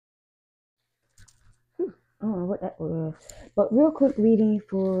I don't know what that was. But real quick reading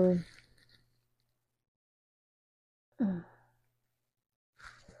for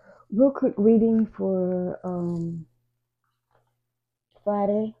real quick reading for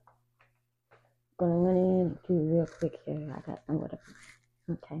Friday. Gonna run into real quick here. I got some whatever.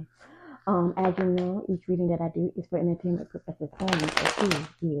 Okay. As you know, each reading that I do is for entertainment purposes only, so please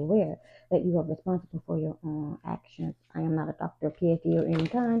be aware that you are responsible for your own actions. I am not a doctor, PhD, or any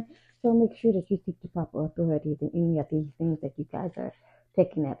kind, so make sure that you seek the proper authorities in any of these things that you guys are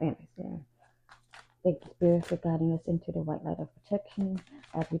taking advantage of. Thank you, Spirit, for guiding us into the white light of protection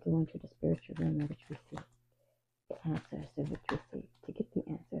as we go into the spiritual realm in which we seek the answers in which we seek to get the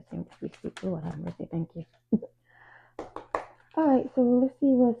answers in which we seek. Lord have mercy, thank you. Alright, so let's see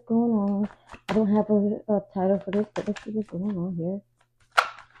what's going on. I don't have a title for this, but let's see what's going on here.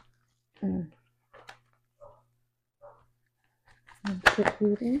 Quick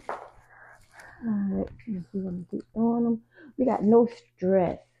reading. Alright, we want to keep on them. We got no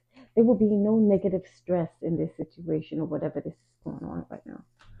stress. There will be no negative stress in this situation or whatever this is going on right now.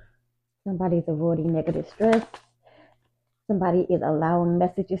 Somebody's avoiding negative stress. Somebody is allowing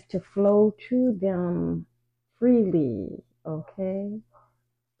messages to flow to them freely. Okay.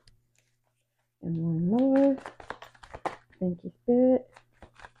 And one more. Thank you, Spirit.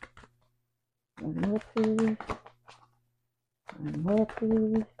 One more, please. One more,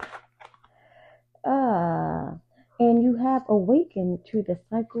 please. And you have awakened to the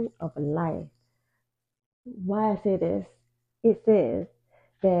cycle of life. Why I say this? It says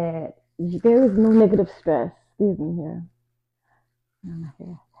that there is no negative stress. Excuse me here.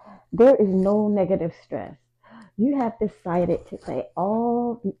 There is no negative stress. You have decided to say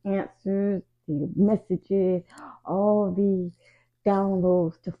all the answers, the messages, all the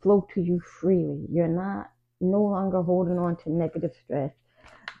downloads to flow to you freely. You're no longer holding on to negative stress.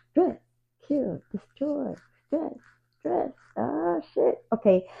 Stress, kill, destroy, stress. Shit.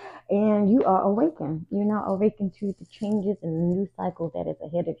 Okay. And you are awakened. You're now awakened to the changes and the new cycle that is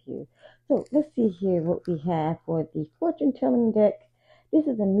ahead of you. So let's see here what we have for the fortune telling deck. This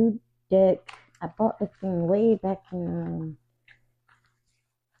is a new deck. I bought this thing way back in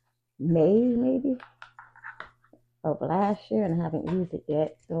May, maybe, of last year, and I haven't used it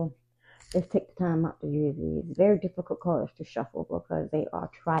yet. So let's take the time out to use these. Very difficult cards to shuffle because they are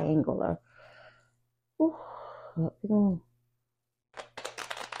triangular. We're going to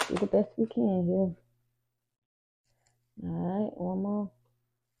do the best we can here. Alright, one more.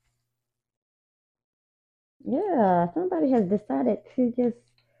 Yeah, somebody has decided to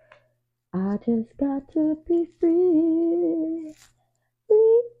I just got to be free.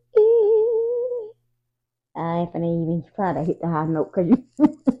 I ain't finna even try to hit the high note because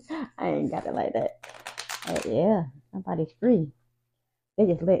I ain't got it like that. But yeah, somebody's free. They're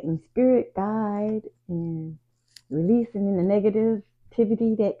just letting spirit guide and releasing in the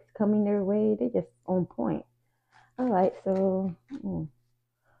negativity that's coming their way. They're just on point. All right, so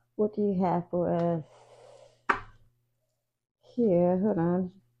what do you have for us here? Hold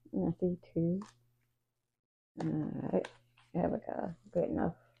on. I see two. All right, there we go. Good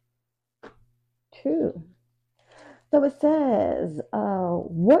enough. Two. So it says,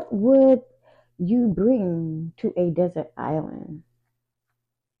 what would you bring to a desert island?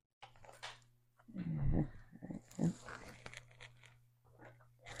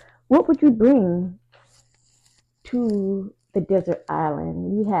 What would you bring to the desert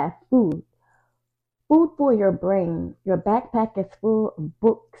island? You have food. Food for your brain. Your backpack is full of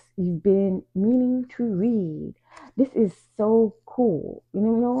books you've been meaning to read. This is so cool. You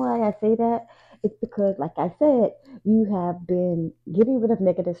know why I say that? It's because, like I said, you have been getting rid of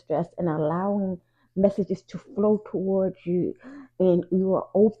negative stress and allowing messages to flow towards you. And you are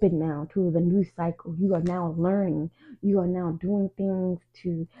open now to the new cycle. You are now learning. You are now doing things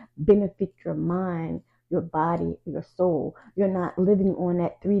to benefit your mind, your body, your soul. You're not living on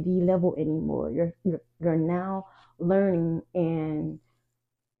that 3D level anymore. You're now learning and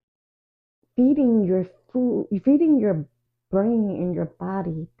feeding your food, feeding your brain and your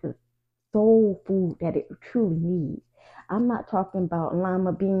body the soul food that it truly needs. I'm not talking about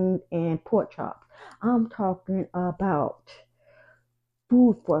lima beans and pork chops. I'm talking about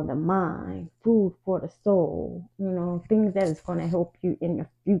food for the mind, food for the soul, things that is going to help you in the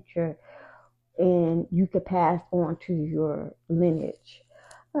future and you could pass on to your lineage.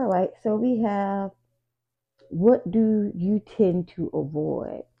 All right, so we have, what do you tend to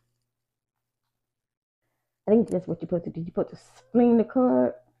avoid? I think that's what you're supposed to do. You're supposed to fling the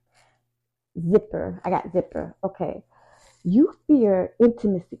card. Zipper. I got zipper. Okay. You fear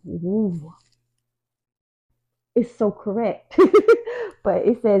intimacy. Ooh. It's so correct. But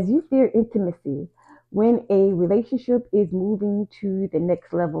it says you fear intimacy When a relationship is moving to the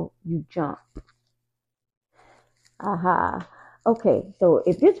next level, you jump. Aha. Okay, so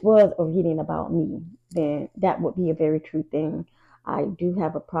if this was a reading about me, then that would be a very true thing. I do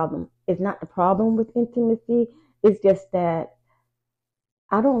have a problem. It's not the problem with intimacy, it's just that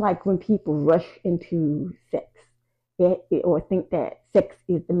I don't like when people rush into sex or think that sex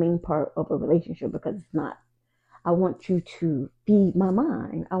is the main part of a relationship because it's not. I want you to feed my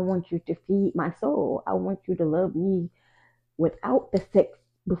mind. I want you to feed my soul. I want you to love me without the sex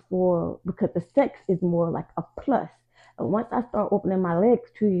before, because the sex is more like a plus. And once I start opening my legs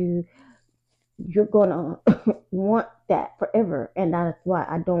to you, you're gonna want that forever. And that's why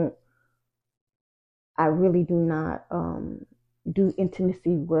I really do not do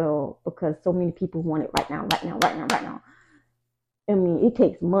intimacy well, because so many people want it right now, right now, right now, right now. I mean, it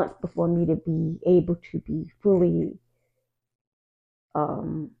takes months before me to be able to be fully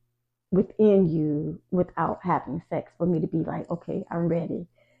um, within you without having sex, for me to be like, okay, I'm ready.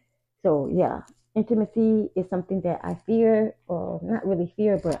 So yeah, intimacy is something that I fear, or not really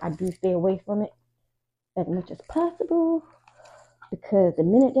fear, but I do stay away from it as much as possible, because the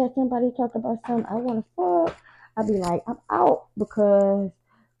minute that somebody talk about something I want to fuck, I'll be like, I'm out, because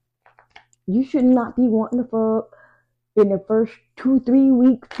you should not be wanting to fuck in the first 2, 3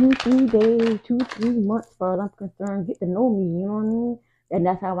 weeks, 2, 3 days, 2, 3 months, as far as I'm concerned. Get to know me, you know what I mean? And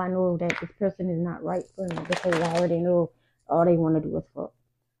that's how I know that this person is not right for me, because I already know all they want to do is fuck.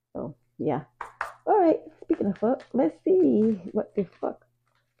 So yeah. All right. Speaking of fuck, let's see what the fuck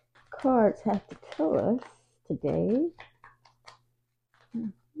cards have to tell us today.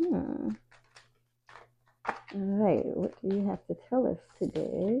 Hmm. All right. What do you have to tell us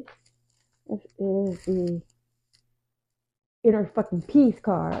today? This is the inner fucking peace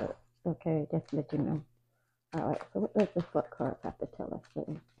card. Okay, just to let you know. All right. So what does the fuck cards have to tell us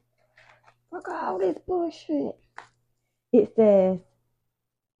today? Fuck all this bullshit. It says,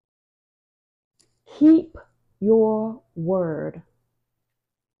 keep your word.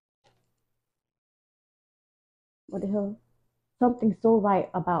 What the hell? Something so right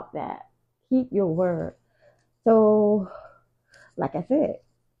about that. Keep your word. So, like I said,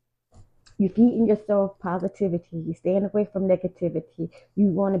 you're feeding yourself positivity. You're staying away from negativity. You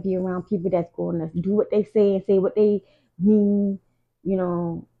want to be around people that's going to do what they say and say what they mean. You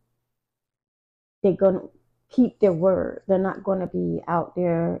know, they're going to keep their word. They're not going to be out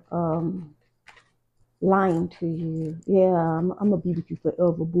there lying to you. Yeah, I'm going to be with you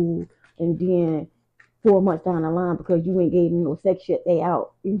forever, boo. And then 4 months down the line, because you ain't gave me no sex shit, they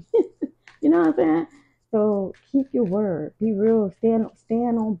out. You know what I'm saying? So keep your word. Be real. Stand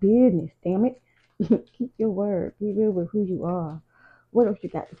on business. Damn it. Keep your word. Be real with who you are. What else you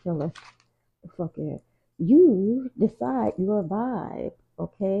got to tell us? Fuck it. You decide your vibe.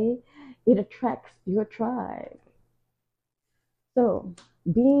 Okay. It attracts your tribe. So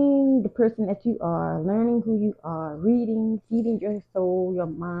being the person that you are, learning who you are, reading, feeding your soul, your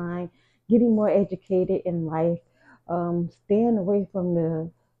mind, getting more educated in life, staying away from the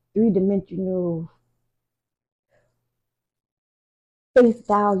three-dimensional face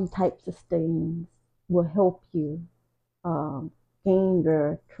value types of things will help you um, gain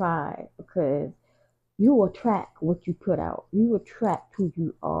your tribe, because you attract what you put out. You attract who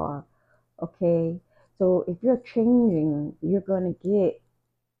you are. Okay. So if you're changing, you're going to get,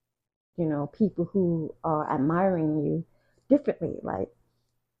 people who are admiring you differently. Like,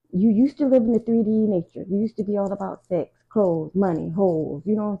 you used to live in the 3D nature. You used to be all about sex, clothes, money, holes.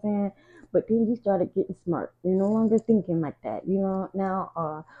 You know what I'm saying? But then you started getting smart. You're no longer thinking like that. You know,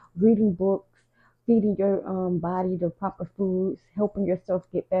 now reading books, feeding your body the proper foods, helping yourself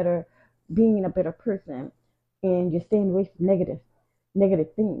get better, being a better person, and you're staying away from negative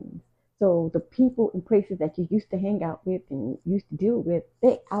things. So the people and places that you used to hang out with and used to deal with,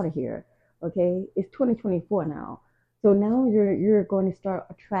 they out of here. Okay, it's 2024 now. So now you're going to start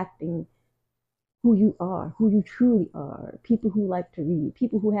attracting who you are, who you truly are. People who like to read,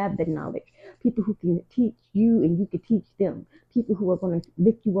 people who have the knowledge, people who can teach you and you can teach them. People who are going to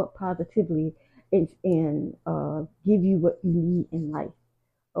lift you up positively and give you what you need in life.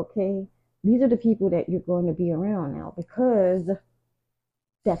 Okay, these are the people that you're going to be around now, because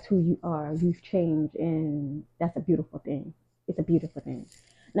that's who you are. You've changed, and that's a beautiful thing. It's a beautiful thing.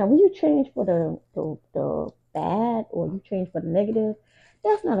 Now, when you change for the bad, or you change for the negative,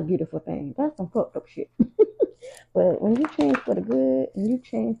 that's not a beautiful thing. That's some fucked up shit. But when you change for the good and you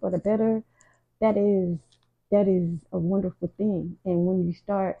change for the better, that is that is a wonderful thing. And when you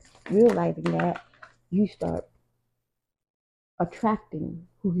start realizing that, you start attracting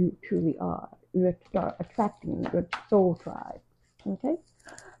who you truly are. You start attracting your soul tribe. Okay.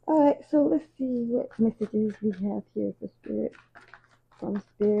 All right, so let's see what messages we have here for spirit, from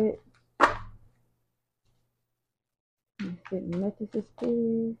spirit. Messages,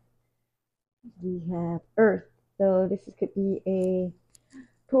 please. We have Earth. So this could be a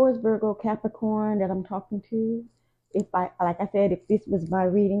Taurus, Virgo, Capricorn that I'm talking to. If I, like I said, if this was my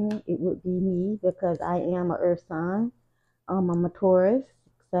reading, it would be me because I am a Earth sign. I'm a Taurus,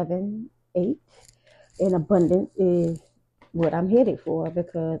 7, 8, and abundance is what I'm headed for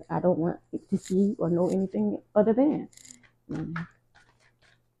because I don't want to see or know anything other than.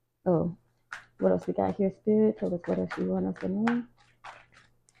 Oh, what else we got here, Spirit? Tell us what else you want us to know.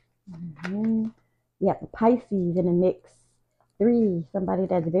 Mm-hmm. We have the Pisces in the mix. 3, somebody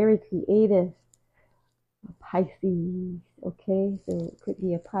that's very creative. Pisces, okay, so it could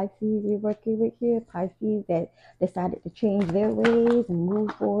be a Pisces we're working with here. Pisces that decided to change their ways and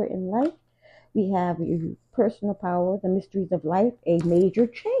move forward in life. We have your personal power, the mysteries of life, a major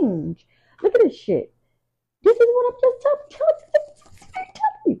change. Look at this shit. This is what I'm just telling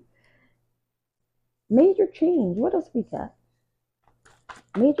you. Major change. What else we got?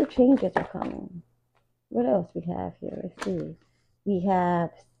 Major changes are coming. What else we have here? Let's see. We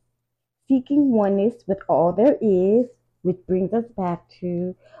have seeking oneness with all there is, which brings us back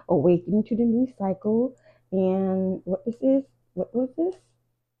to awakening to the new cycle. And what was this?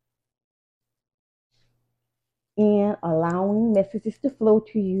 And allowing messages to flow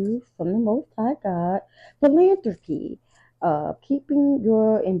to you from the Most High God. Philanthropy, keeping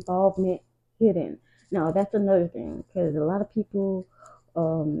your involvement hidden. Now, that's another thing, because a lot of people,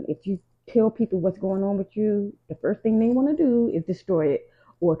 if you tell people what's going on with you, the first thing they want to do is destroy it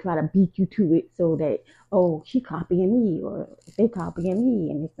or try to beat you to it so that, oh, she copying me or they copying me,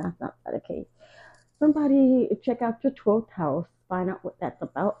 and it's not the case. Somebody check out your 12th house, find out what that's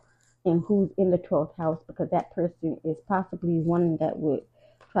about and who's in the 12th house, because that person is possibly one that would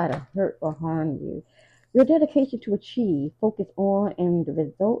try to hurt or harm you. Your dedication to achieve, focus on and the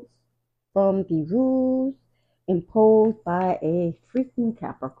results from the rules imposed by a freaking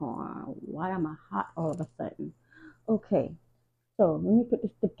Capricorn. Why am I hot all of a sudden? Okay, so let me put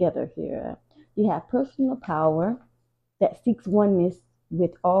this together here. You have personal power that seeks oneness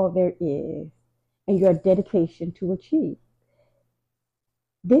with all there is and your dedication to achieve.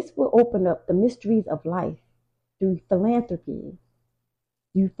 This will open up the mysteries of life through philanthropy,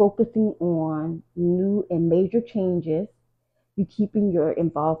 you focusing on new and major changes, you keeping your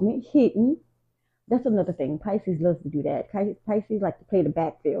involvement hidden. That's another thing. Pisces loves to do that. Pisces like to play the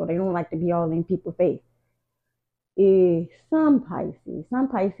backfield. They don't like to be all in people's face. Some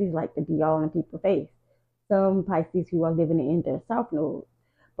Pisces like to be all in people's face. Some Pisces who are living in the South Node,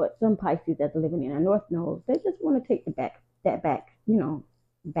 but some Pisces that are living in the North Node, they just want to take back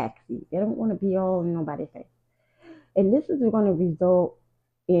seat. They don't want to be all in nobody's face. And this is going to result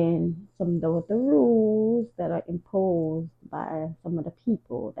in some of the rules that are imposed by some of the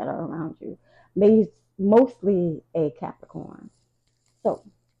people that are around you, mostly a Capricorn. So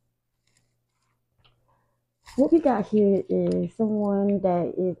what we got here is someone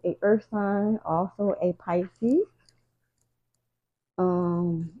that is a earth sign, also a Pisces.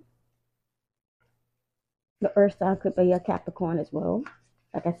 The earth sign could be a Capricorn as well.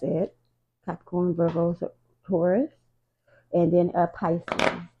 Like I said, Capricorn, Virgo, Taurus, and then a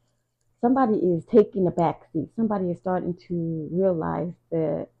Pisces. Somebody is taking the back seat. Somebody is starting to realize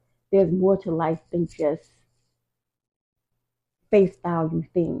that there's more to life than just face value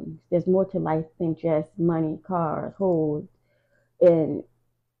things. There's more to life than just money, cars, homes, and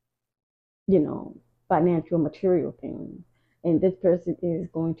financial material things. And this person is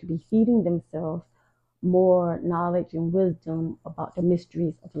going to be feeding themselves more knowledge and wisdom about the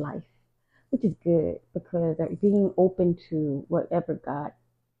mysteries of life, which is good because they're being open to whatever God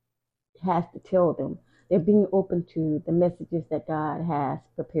has to tell them. They're being open to the messages that God has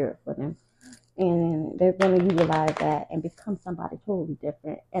prepared for them. And they're going to utilize that and become somebody totally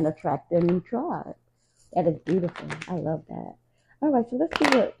different and attract their new tribe. That is beautiful. I love that. All right, so let's see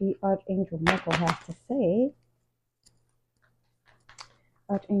what the Archangel Michael has to say.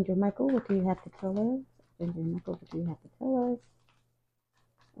 Archangel Michael, what do you have to tell us? Archangel Michael, what do you have to tell us?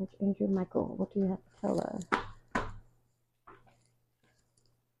 Archangel Michael, what do you have to tell us?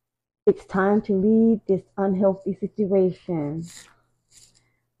 It's time to leave this unhealthy situation.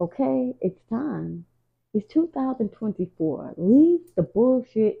 Okay, it's time. It's 2024. Leave the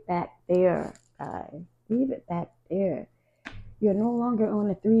bullshit back there, guys. Leave it back there. You're no longer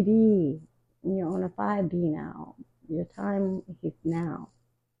on a 3D. You're on a 5D now. Your time is now.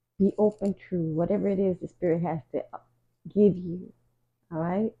 Be open to whatever it is the Spirit has to give you. All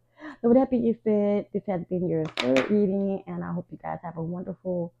right? So with that being said, this has been your third reading, and I hope you guys have a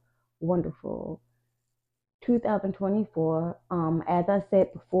wonderful, wonderful 2024. As I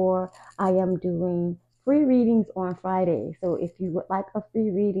said before, I am doing free readings on Friday. So if you would like a free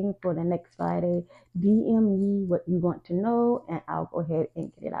reading for the next Friday, DM me what you want to know, and I'll go ahead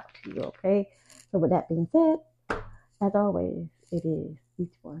and get it out to you. Okay. So with that being said, as always, it is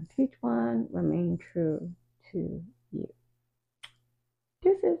each one teach one, remain true to you.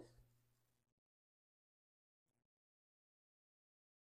 Deuces.